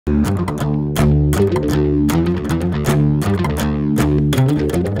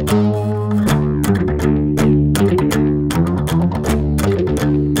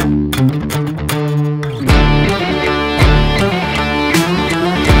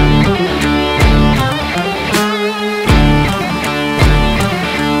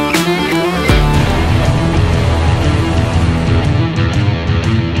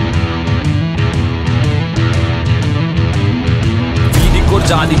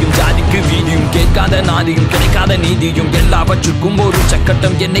ஜாதியும் ஜாதிக்கு வீதியும் கேட்காத நாதியும் கிடைக்காத நீதியும் எல்லாவற்றுக்கும் ஒரு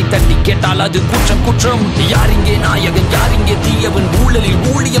சக்கட்டம் என்னை தட்டி கேட்டால் அது குற்றம் குற்றம் யார் இங்கே நாயகன் யார் இங்கே தீயவன் ஊழலில்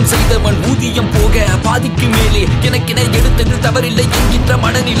ஊழியம் செய்தவன் ஊதியம் போக பாதிக்கு மேலே எனக்கென எடுத்தது தவறில்லை என்கின்ற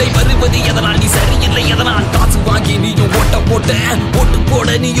மனநிலை வருவது எதனால் நீ சரியில்லை எதனால் காசு வாங்கி நீயும் ஓட்ட போட்ட ஓட்டு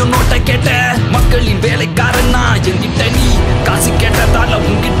போட நீயும் நோட்ட கேட்ட மக்களின் வேலைக்காரனா என்கிட்ட நீ காசு கேட்டதால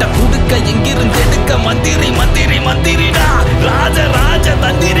உன்கிட்ட கொடுக்க எங்கிருந்து எடுக்க மந்திரி மந்திரி மந்திரிடா ராஜ ராஜ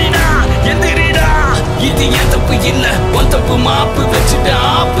தந்திரிடா எந்திரிடா இது என் தப்பு இல்ல உன் தப்பு மாப்பு வச்சுட்டு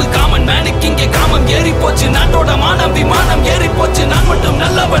ஆப்பு காமன் மேனுக்கு இங்கே காமம் ஏறி போச்சு நாட்டோட மானம் விமானம் ஏறி போச்சு நான் மட்டும்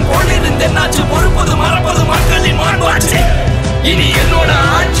நல்லவன் போல் இருந்தேன்னாச்சு பொறுப்பது மறப்பது மக்களின் மாண்பாச்சு இனி என்னோட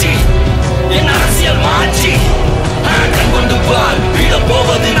ஆட்சி என் அரசியல் மாட்சி கண் கொண்டு பால் வீழ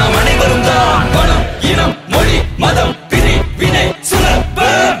போவது நாம் அனைவரும் தான் பணம் இனம் மொழி மதம் பிரி வினை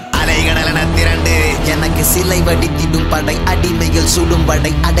சுரப்பம் அலைகடலன திரண்டு எனக்கு சிலை வடித்திடும் படை அடிமைகள் சுடும்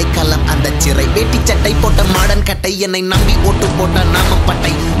படை அடைக்கலம் அந்த சிறை வேட்டி சட்டை போட்ட மாடன் கட்டை என்னை நம்பி ஓட்டு போட்ட நாமம்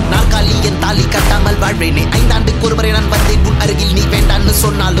பட்டை நாற்காலி என் தாலி கட்டாமல் வாழ்வேனே 5 ஆண்டுக்கு ஒருவரை நான் வந்தேன் உன் அருகில் நீ வேண்டான்னு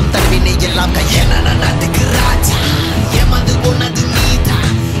சொன்னாலும் தருவேனே எல்லாம் கையென நாட்டுக்கு ராஜா ஏமாந்து போனது நீதான்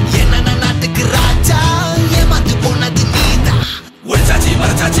என்ன நாட்டுக்கு ராஜா ஏமாந்து போனது நீதான் ஒளிச்சாச்சி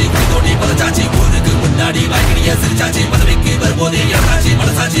மரச்சாச்சி குறித்தோடி பதச்சாச்சி ஊருக்கு முன்னாடி வாய்க்கிறிய சிரிச்சாச்சி பதவிக்கு வரும்போதே இறந்தாச்சி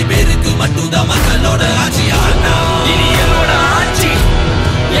மனசாச்சி பேருக்கு மட்டும்தான் மக்களோட ஆட்சி ஆனா இனி என்னோட ஆட்சி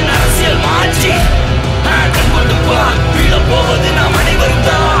என் அரசியல் மாட்சி கண் கொண்டு பால் வீழ போவது நாம் அனைவரும்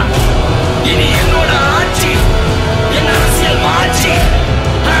தான் இனி என்னோட ஆட்சி என் அரசியல் மாட்சி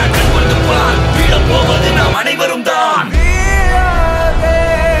கண் கொண்டு பால் வீழ போவது நாம் அனைவரும் தான்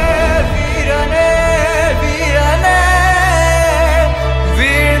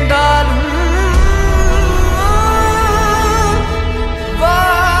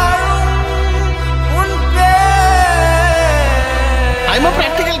I'm a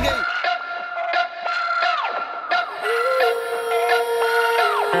practical guy.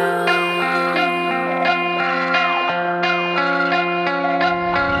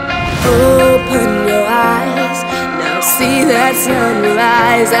 Open your eyes, now see that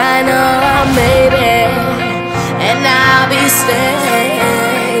sunrise. I know I made it, and I'll be staying.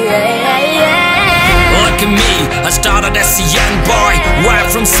 Look at me, I started as a young boy, right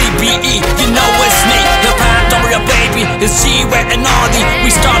from CBE, you know it's me. The path, don't worry, baby, it's GiRi and Audi. We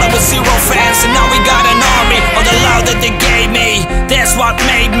started with 0 fans and now we got an army. All the love that they gave me, that's what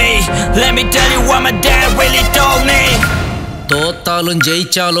made me. Let me tell you what my dad really told me. தோத்தாலும்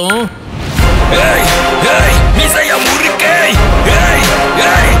ஜெயிச்சாலும் hey hey மிசைய முறுக்கே hey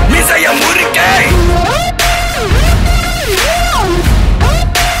hey மிசைய முறுக்கே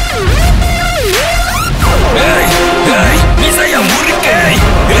hey hey மிசைய முறுக்கே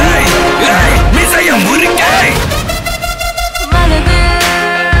hey hey மிசைய முறுக்கே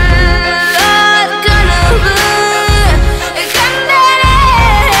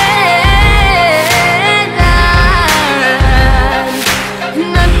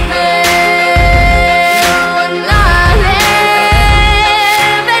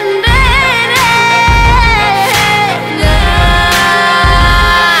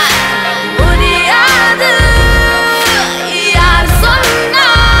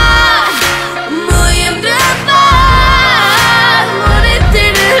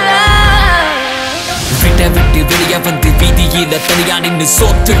தனியா நின்னு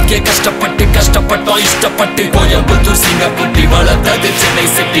சோத்துக்கே கஷ்டப்பட்டோம் இஷ்டப்பட்டு கோயம்புத்தூர் சிங்கப்பட்டி வளர்த்தது Chennai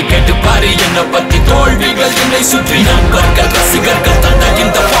city கேட்டு பாரு என்னை பத்தி தோல்விகள் என்னை சுற்றி நண்பர்கள் ரசிகர்கள் தந்த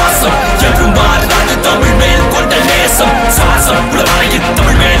இந்த பாசம் என்றும் மாறாது தமிழ் மேல் கொண்ட நேசம் சுவாசம் உலகாயின்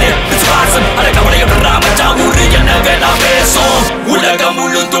தமிழ் மேலே விசுவாசம் அடக்கவளையோட ராமஜா ஊரு என்ன வேணா பேசும் உலகம்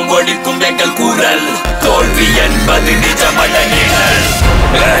முழுதும் ஒழிக்கும் எங்கள் குரல் தோல்வி என்பது நிஜமல்ல நிழல்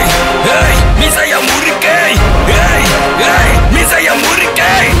மிசைய முறுக்கே மிசைய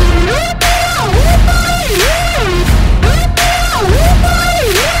முறுக்கே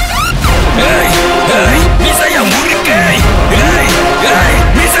மிசைய முறுக்கே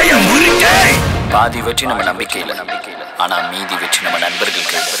மிசைய முறுக்கே பாதி வெற்றி நம்ம நம்பிக்கையில ஆனா மீதி வெற்றி நம்ம நண்பர்கள்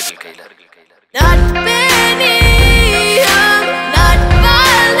கையில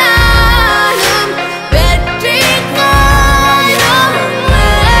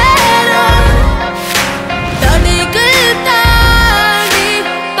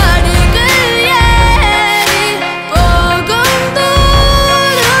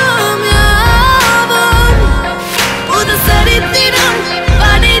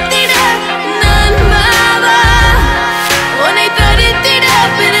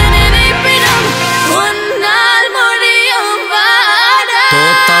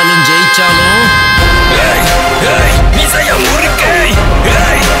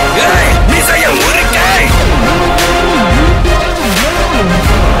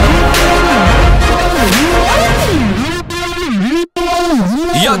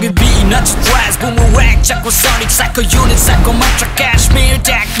Sacrosonic, psycho unit, psychometric, cashmere,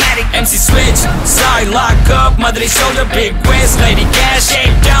 Jackmatic, MC switch, side lock up, Madre shoulder, big waist, lady cash,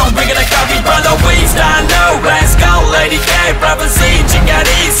 shake down, bring it a coffee, brother, we stand low, let's go, lady K, prophecy,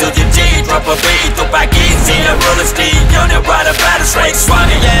 GiRi, Suji G, drop a beat, Tupaki, see a roller steam, unit, ride a battle, straight,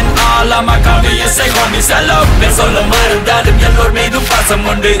 swami, and all of my coffee, you say, homies, hello, solo maru, dadum, yellor, meedum, passam,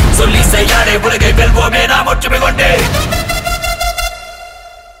 mundu, solli, say, yare, ulage, velvo, me, na, mochame, konde.